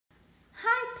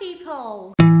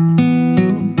people!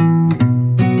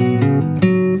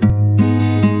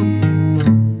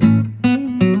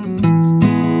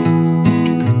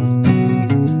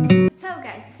 So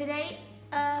guys, today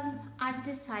I've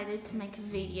decided to make a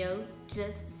video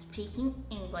just speaking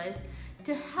English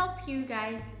to help you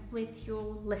guys with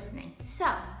your listening.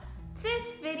 So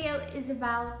this video is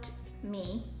about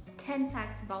me, 10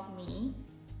 facts about me.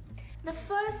 The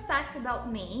first fact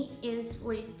about me is,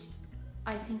 which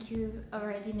I think you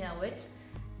already know it,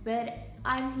 but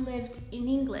I've lived in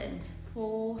England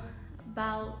for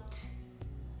about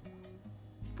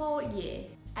 4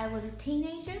 years. I was a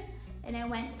teenager and I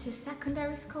went to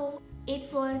secondary school.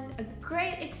 It was a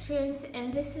great experience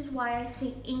and this is why I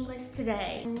speak English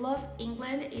today. I love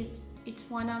England. It's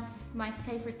one of my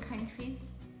favorite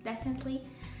countries, definitely.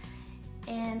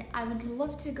 And I would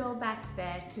love to go back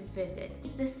there to visit.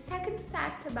 The second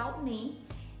fact about me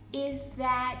is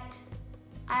that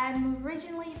I'm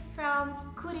originally from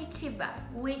Curitiba,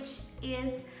 which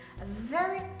is a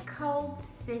very cold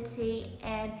city,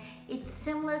 and it's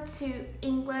similar to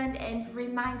England and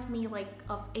reminds me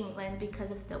of England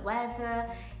because of the weather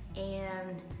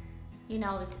and you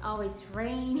know, it's always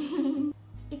raining.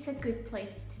 It's a good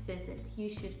place to visit. You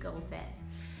should go there.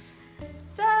 The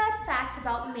third fact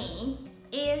about me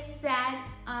is that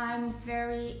I'm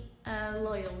very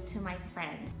loyal to my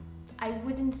friend. I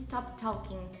wouldn't stop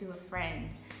talking to a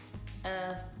friend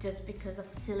just because of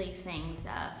silly things.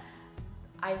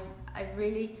 I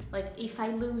really, if I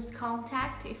lose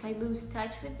contact, if I lose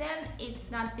touch with them, it's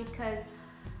not because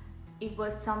it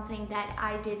was something that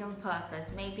I did on purpose.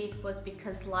 Maybe it was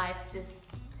because life just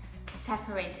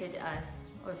separated us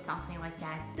or something like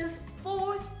that. The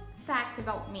fourth fact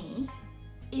about me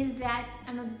is that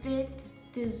I'm a bit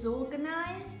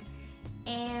disorganized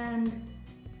and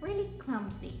really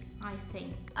clumsy, I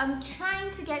think. I'm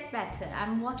trying to get better.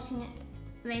 I'm watching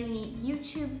many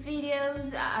YouTube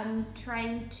videos. I'm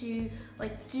trying to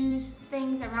do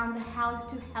things around the house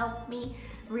to help me,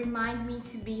 remind me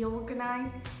to be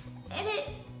organized, and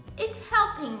it's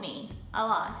helping me a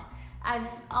lot. I've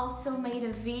also made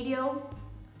a video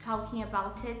talking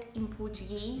about it in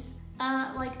Portuguese.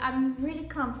 I'm really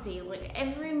clumsy.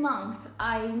 Every month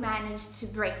I manage to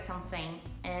break something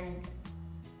and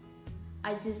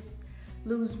I just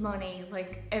lose money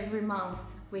every month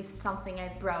with something I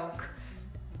broke.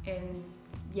 And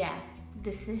yeah,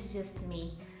 this is just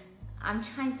me. I'm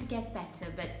trying to get better,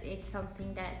 but it's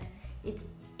something that it's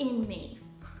in me.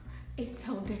 It's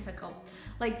so difficult.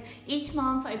 Each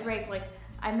month I break,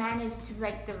 I managed to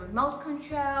break the remote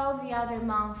control. The other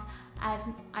month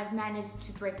I've managed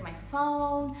to break my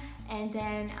phone, and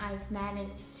then I've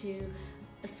managed to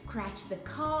scratch the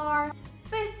car.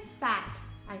 Fifth fact,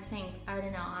 I think, I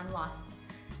don't know, I'm lost.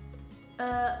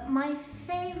 My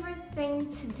favorite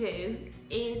thing to do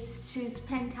is to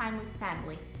spend time with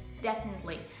family,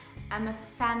 definitely. I'm a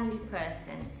family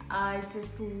person. I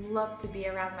just love to be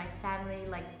around my family,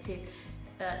 to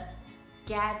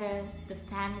gather the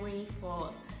family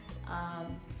for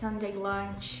Sunday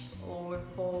lunch or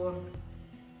for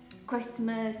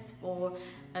Christmas or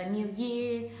a New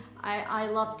Year. I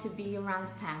love to be around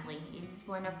family. It's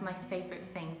one of my favorite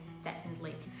things,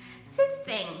 definitely. Sixth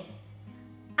thing,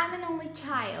 I'm an only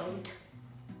child,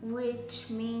 which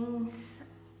means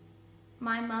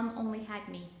my mom only had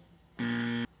me.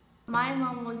 My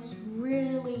mom was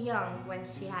really young when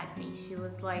she had me. She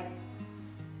was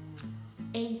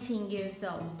 18 years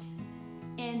old.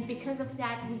 And because of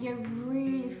that, we are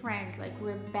really friends,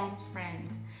 we're best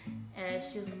friends.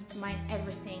 She's my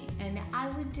everything, and I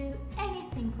would do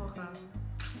anything for her.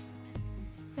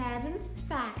 Seventh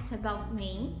fact about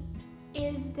me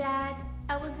is that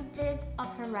I was a bit of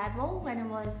a rebel when I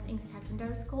was in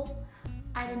secondary school.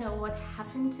 I don't know what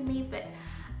happened to me, but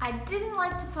I didn't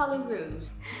like to follow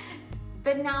rules.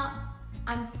 But now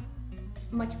I'm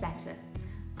much better.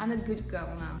 I'm a good girl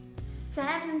now.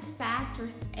 Seventh fact or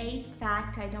eighth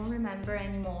fact, I don't remember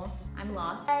anymore. I'm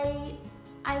lost.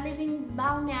 I live in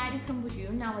Balneário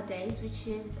Camboriú nowadays, which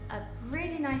is a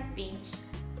really nice beach.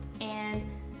 And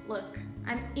look,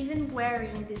 I'm even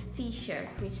wearing this t-shirt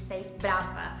which says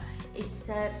Brava. It's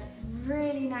a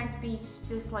really nice beach,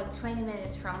 just 20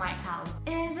 minutes from my house.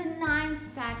 And the ninth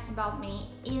fact about me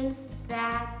is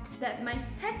that my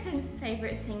second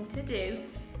favorite thing to do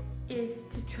is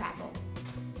to travel.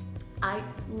 I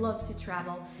love to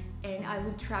travel, and I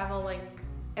would travel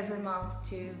every month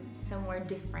to somewhere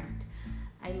different.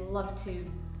 I love to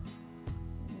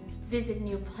visit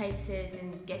new places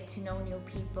and get to know new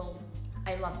people.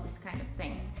 I love this kind of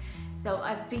thing. So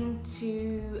I've been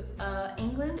to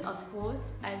England, of course.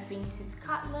 I've been to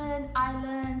Scotland,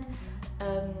 Ireland,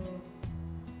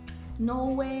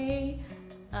 Norway,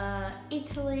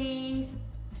 Italy,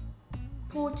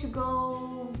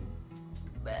 Portugal,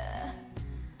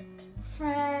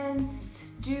 France,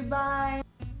 Dubai,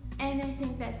 and I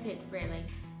think that's it really.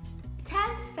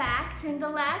 10th fact, and the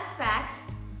last fact,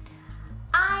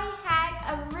 I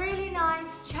had a really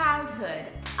nice childhood.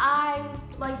 I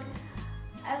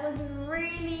was a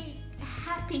really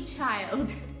happy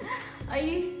child. I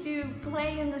used to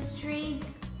play in the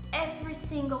streets every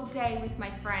single day with my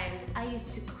friends. I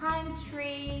used to climb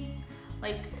trees,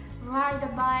 ride a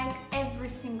bike every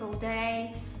single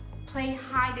day, play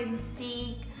hide and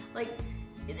seek.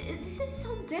 This is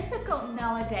so difficult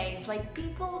nowadays.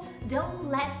 People don't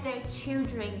let their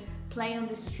children play on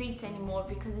the streets anymore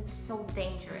because it's so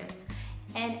dangerous.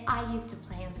 And I used to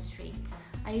play on the streets.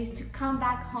 I used to come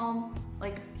back home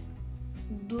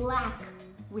black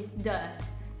with dirt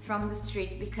from the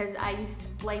street because I used to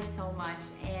play so much,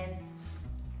 and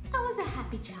I was a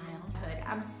happy childhood.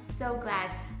 I'm so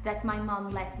glad that my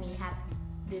mom let me have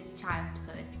this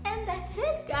childhood. And that's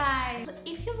it, guys.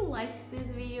 If you liked this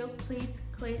video, please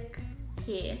click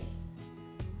here.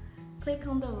 Click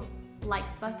on the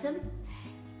like button,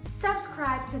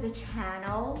 subscribe to the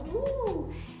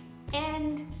channel,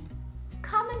 and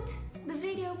comment the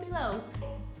video below.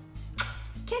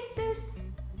 Kisses.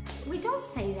 We don't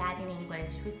say that in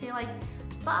English. We say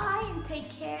bye and take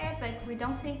care, but we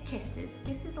don't say kisses.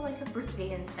 This is a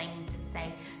Brazilian thing to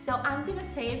say. So I'm gonna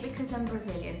say it because I'm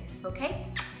Brazilian, okay?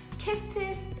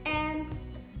 Kisses, and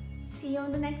see you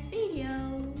on the next video.